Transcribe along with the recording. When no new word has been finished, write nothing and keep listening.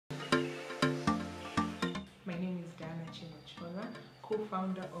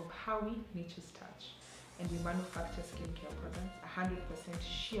co-founder of Hawi Nature's Touch, and we manufacture skincare products, 100%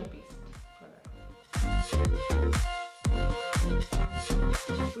 shea-based products.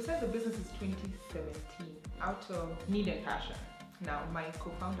 We started the business in 2017 out of need and passion. Now, my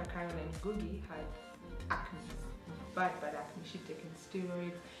co-founder Caroline Gugi had acne, bad acne. She'd taken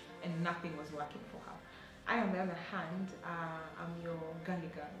steroids and nothing was working for her. I, on the other hand, I'm your girly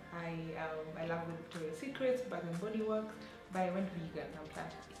girl. I love the Victoria's Secrets, Bath and Body Works, but I went vegan. I'm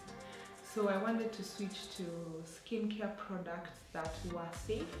plant-based. So I wanted to switch to skincare products that were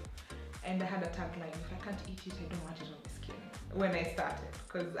safe, and I had a tagline: if I can't eat it, I don't want it on my skin. When I started,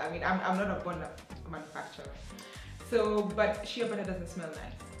 because I mean, I'm not a born manufacturer. So, but shea butter doesn't smell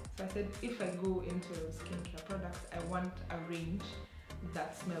nice. So I said, if I go into skincare products, I want a range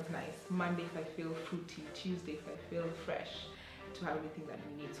that smells nice. Monday if I feel fruity, Tuesday if I feel fresh, to have everything that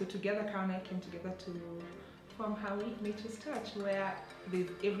we need. So together, Karen and I came together to form Hawi Nature's Touch, where there's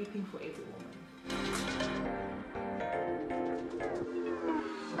everything for every woman.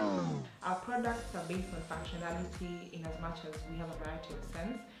 Our products are based on functionality in as much as we have a variety of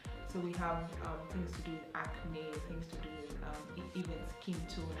scents. So we have things to do with acne, things to do with even skin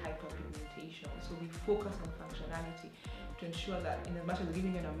tone, hyperpigmentation. So we focus on functionality to ensure that in as much as we're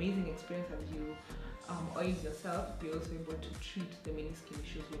giving you an amazing experience as you oil yourself, you're also able to treat the many skin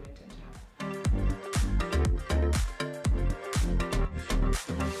issues women tend to have.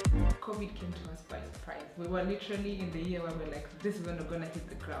 COVID came to us by surprise. We were literally in the year where we're like, this is when we're gonna hit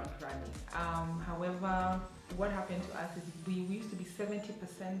the ground running. However, what happened to us is we used to be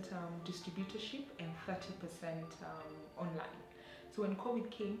 70% distributorship and 30% online. So when COVID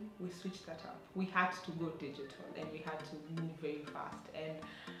came, we switched that up. We had to go digital and we had to move very fast. And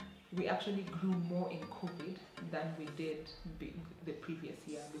we actually grew more in COVID than we did the previous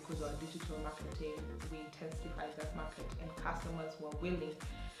year, because our digital marketing, we intensified that market, and customers were willing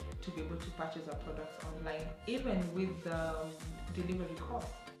to be able to purchase our products online, even with the delivery cost.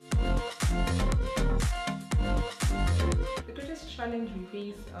 The greatest challenge we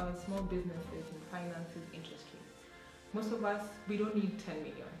face as small businesses in finance is interest rates. Most of us, we don't need 10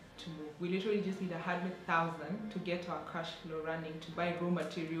 million to move. We literally just need 100,000 to get our cash flow running, to buy raw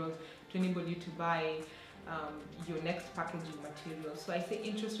materials, to enable you to buy your next packaging material. So I say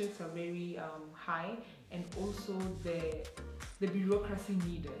interest rates are very high, and also the bureaucracy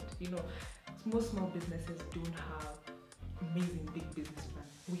needed. You know, most small businesses don't have amazing big business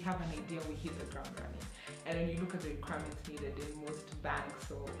plans. We have an idea, we hit the ground running. And when you look at the requirements needed in most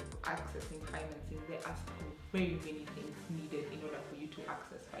banks or accessing financing, they ask for very many things needed in order for you to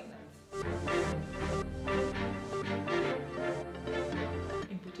access finance.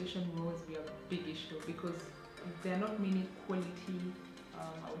 Importation will always be a big issue because there are not many quality,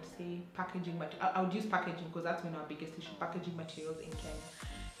 I would say, packaging materials. I would use packaging because that's been our biggest issue, packaging materials in Kenya.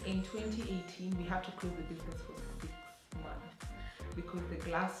 In 2018, we had to close the business for 6 months because the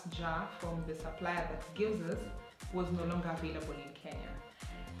glass jar from the supplier that gives us was no longer available in Kenya.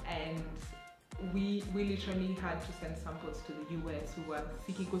 And we literally had to send samples to the US who were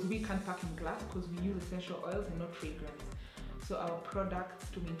seeking, because we can't pack in glass because we use essential oils and not fragrance. So our products,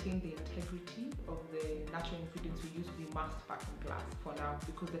 to maintain the integrity of the natural ingredients we use, we must pack in glass for now,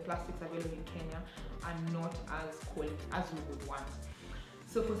 because the plastics available in Kenya are not as quality as we would want.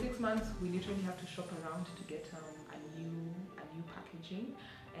 So for 6 months, we literally have to shop around to get a new packaging.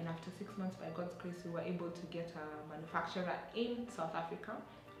 And after 6 months, by God's grace, we were able to get a manufacturer in South Africa.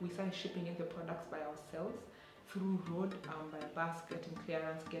 We started shipping in the products by ourselves through road, by bus, getting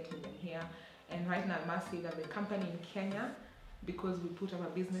clearance, getting them here. And right now, I must say that the company in Kenya, because we put up a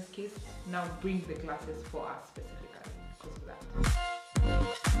business case, now brings the glasses for us specifically because of that.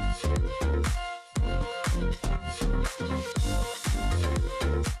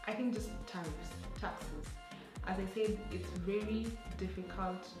 I think just tariffs, taxes. As I said, it's very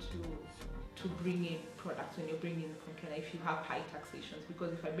difficult to bring in products when you're bringing in from Kenya if you have high taxations,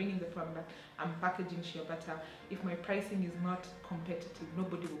 because if I bring in the product, I'm packaging shea butter. If my pricing is not competitive,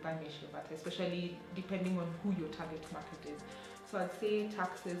 nobody will buy my shea butter, especially depending on who your target market is. So I'd say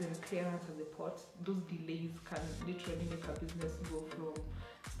taxes and clearance at the ports, those delays can literally make a business go from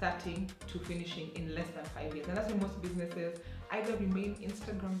starting to finishing in less than 5 years. And that's why most businesses either remain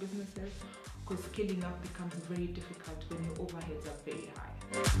Instagram businesses, because scaling up becomes very difficult when your overheads are very high.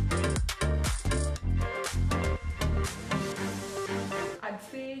 I'd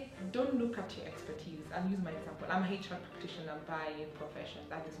say don't look at your expertise. I'll use my example. I'm a HR practitioner by profession.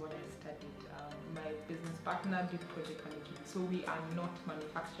 That is what I studied. My business partner did project management. So we are not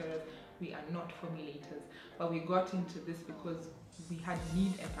manufacturers, we are not formulators. But we got into this because we had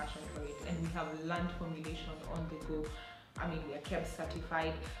need and passion for it. And we have learned formulation on the go I mean, we are KEBS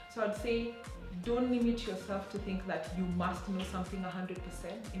certified. So I'd say don't limit yourself to think that you must know something 100%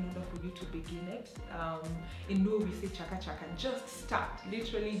 in order for you to begin it. In no we say chaka chaka, just start.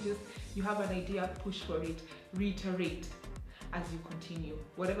 Literally just, you have an idea, push for it, reiterate as you continue.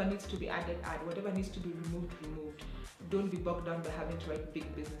 Whatever needs to be added, add. Whatever needs to be removed, removed. Don't be bogged down by having to write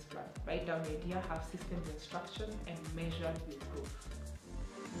big business plans. Write down the idea, have systems and structures, and measure your growth.